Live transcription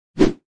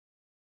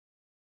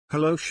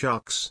Hello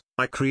sharks,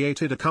 I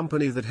created a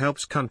company that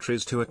helps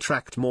countries to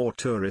attract more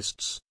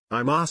tourists.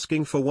 I'm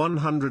asking for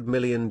 $100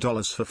 million for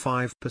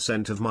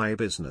 5% of my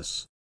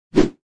business.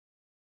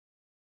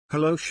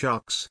 Hello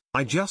sharks,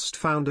 I just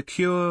found a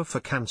cure for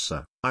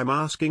cancer. I'm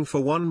asking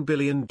for $1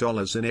 billion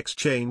in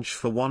exchange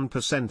for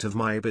 1% of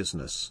my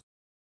business.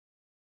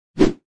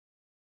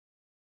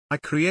 I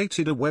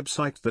created a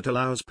website that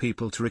allows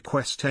people to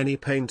request any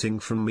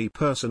painting from me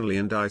personally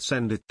and I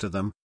send it to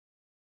them.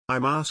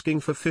 I'm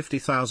asking for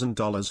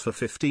 $50,000 for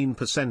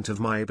 15%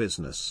 of my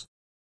business.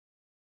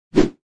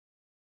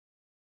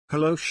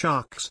 Hello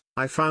sharks,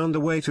 I found a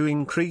way to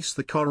increase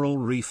the coral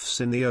reefs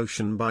in the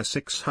ocean by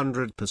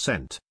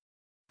 600%.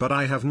 But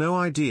I have no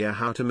idea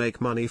how to make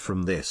money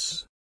from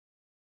this.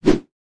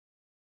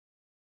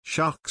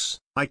 Sharks,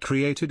 I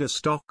created a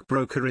stock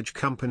brokerage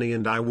company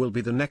and I will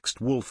be the next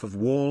Wolf of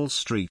Wall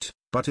Street,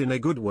 but in a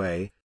good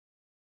way.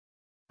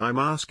 I'm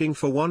asking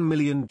for $1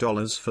 million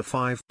for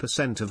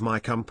 5% of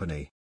my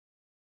company.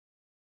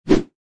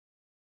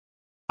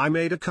 I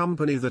made a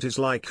company that is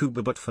like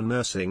Uber but for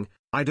nursing.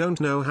 I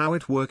don't know how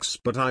it works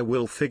but I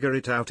will figure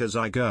it out as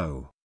I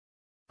go.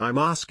 I'm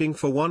asking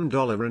for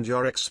 $1 and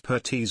your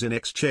expertise in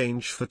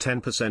exchange for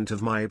 10%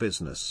 of my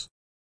business.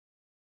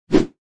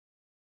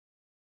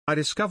 I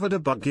discovered a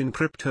bug in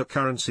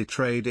cryptocurrency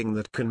trading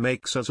that can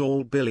make us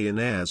all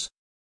billionaires.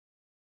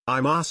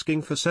 I'm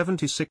asking for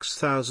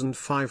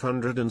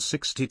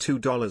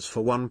 $76,562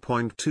 for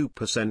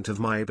 1.2% of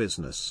my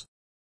business.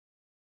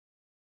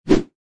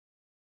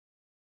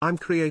 I'm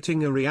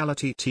creating a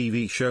reality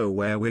TV show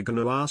where we're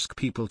gonna ask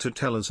people to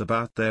tell us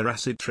about their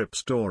acid trip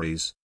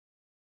stories.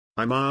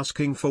 I'm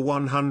asking for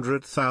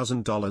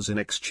 $100,000 in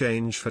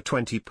exchange for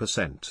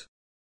 20%.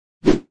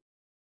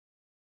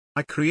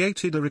 I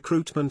created a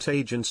recruitment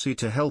agency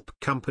to help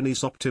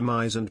companies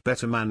optimize and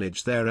better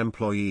manage their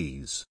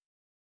employees.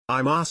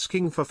 I'm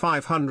asking for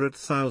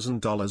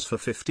 $500,000 for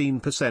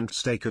 15%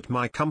 stake at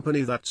my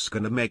company that's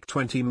gonna make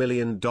 $20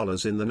 million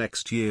in the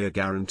next year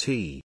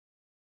guarantee.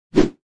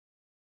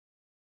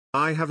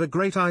 I have a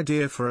great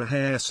idea for a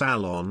hair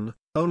salon,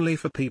 only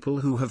for people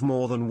who have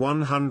more than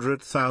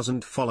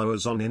 100,000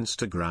 followers on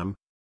Instagram.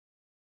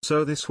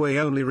 So this way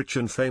only rich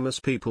and famous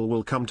people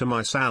will come to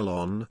my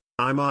salon.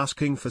 I'm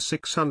asking for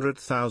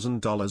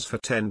 $600,000 for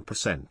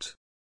 10%.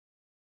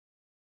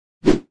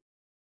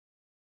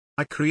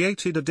 I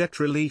created a debt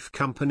relief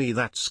company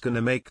that's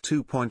gonna make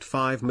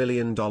 $2.5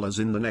 million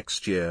in the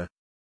next year.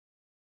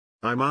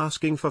 I'm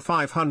asking for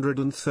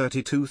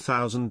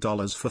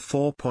 $532,000 for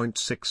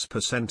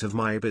 4.6% of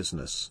my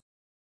business.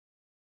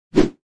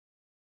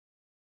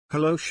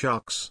 Hello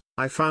sharks,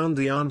 I found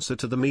the answer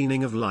to the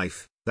meaning of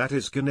life, that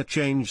is gonna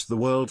change the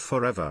world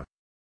forever.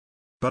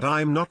 But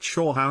I'm not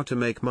sure how to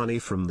make money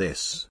from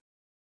this.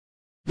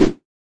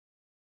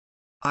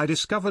 I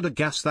discovered a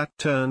gas that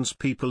turns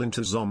people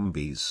into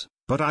zombies,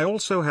 but I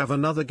also have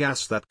another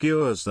gas that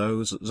cures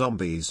those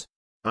zombies.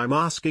 I'm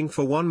asking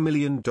for $1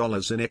 million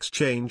in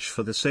exchange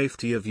for the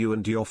safety of you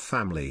and your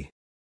family.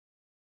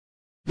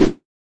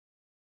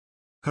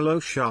 Hello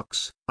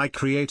sharks, I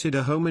created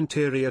a home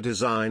interior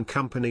design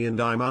company and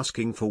I'm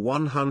asking for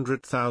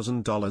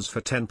 $100,000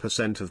 for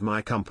 10% of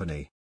my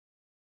company.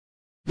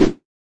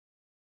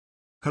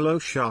 Hello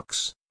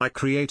sharks, I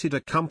created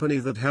a company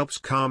that helps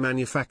car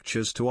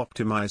manufacturers to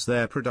optimize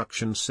their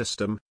production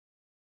system.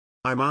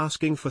 I'm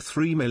asking for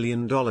 $3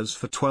 million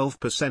for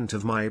 12%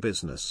 of my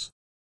business.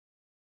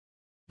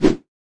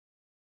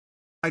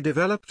 I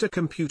developed a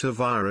computer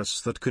virus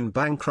that can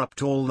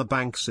bankrupt all the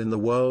banks in the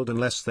world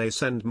unless they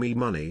send me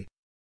money.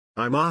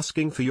 I'm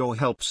asking for your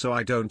help so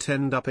I don't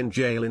end up in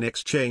jail in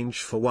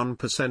exchange for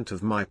 1%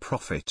 of my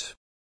profit.